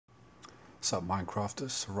What's up,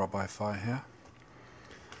 Minecrafters? SirRobHiFi here.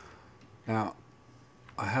 Now,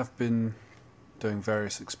 I have been doing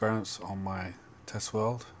various experiments on my test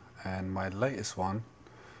world, and my latest one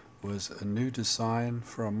was a new design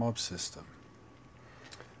for a mob system.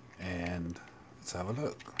 And let's have a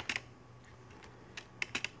look.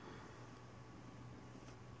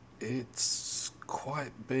 It's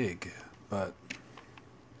quite big, but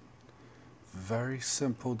very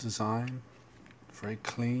simple design, very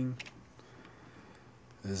clean.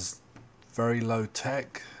 There's very low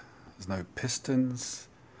tech, there's no pistons,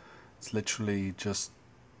 it's literally just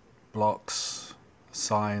blocks,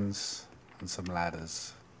 signs and some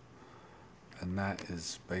ladders, and that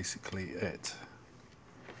is basically it.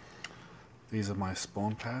 These are my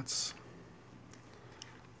spawn pads,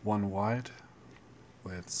 one wide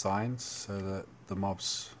with signs so that the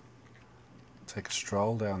mobs take a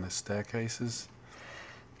stroll down the staircases.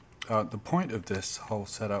 The point of this whole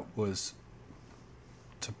setup was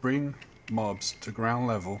to bring mobs to ground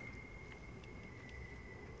level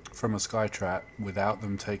from a sky trap without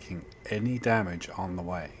them taking any damage on the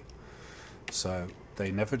way. So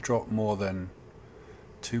they never drop more than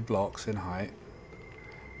 2 blocks in height,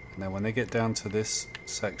 and then when they get down to this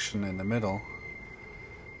section in the middle,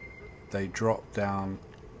 they drop down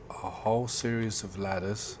a whole series of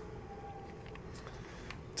ladders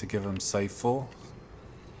to give them safe fall.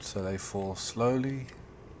 So they fall slowly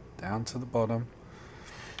down to the bottom,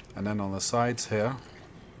 and then on the sides here,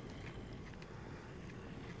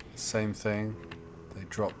 same thing, they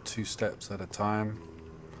drop 2 steps at a time,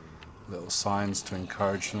 little signs to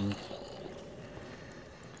encourage them,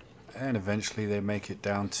 and eventually they make it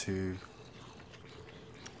down to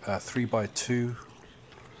a 3x2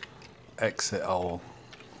 exit hole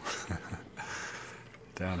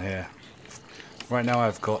down here. Right now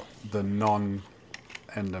I've got the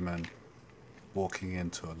non-Enderman walking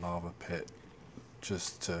into a lava pit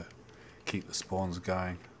just to keep the spawns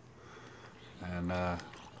going, and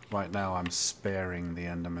right now I'm sparing the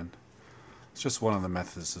Enderman. It's just one of the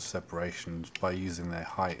methods of separation. By using their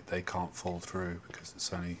height they can't fall through because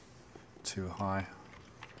it's only too high.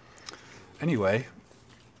 Anyway,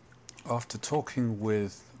 after talking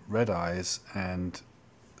with Red Eyes and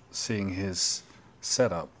seeing his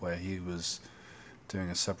setup where he was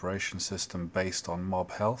doing a separation system based on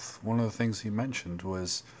mob health, one of the things he mentioned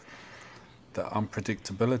was the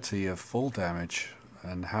unpredictability of fall damage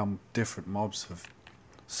and how different mobs have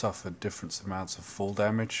suffered different amounts of fall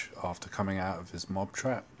damage after coming out of his mob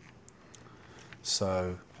trap.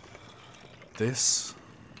 So this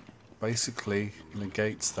basically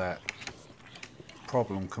negates that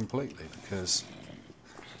problem completely, because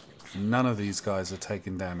none of these guys are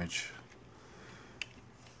taking damage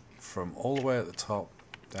from all the way at the top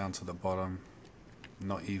down to the bottom,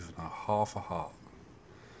 not even a half a heart.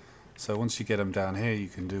 So once you get them down here, you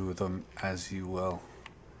can do with them as you will.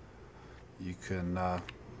 You can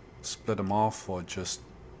split them off, or just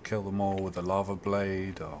kill them all with a lava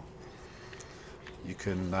blade, or you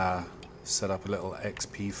can set up a little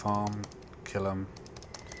XP farm, kill them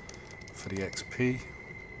for the XP.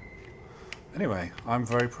 Anyway, I'm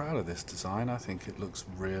very proud of this design. I think it looks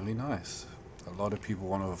really nice. A lot of people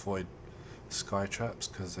want to avoid sky traps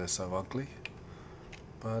because they're so ugly,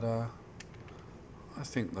 but I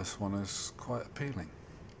think this one is quite appealing.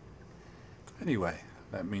 Anyway,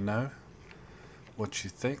 let me know what you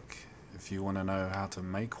think if you want to know how to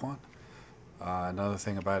make one. Another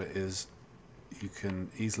thing about it is you can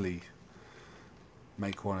easily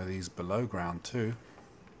make one of these below ground too.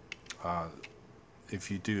 If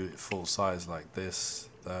you do it full size like this,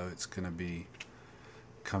 though, it's going to be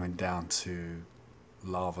coming down to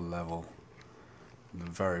lava level in the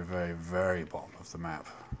very, very, very bottom of the map,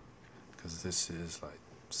 because this is like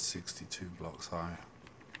 62 blocks high.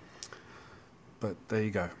 But there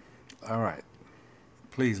you go. Alright,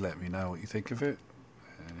 please let me know what you think of it,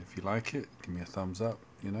 and if you like it, give me a thumbs up,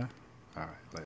 you know. Alright, later.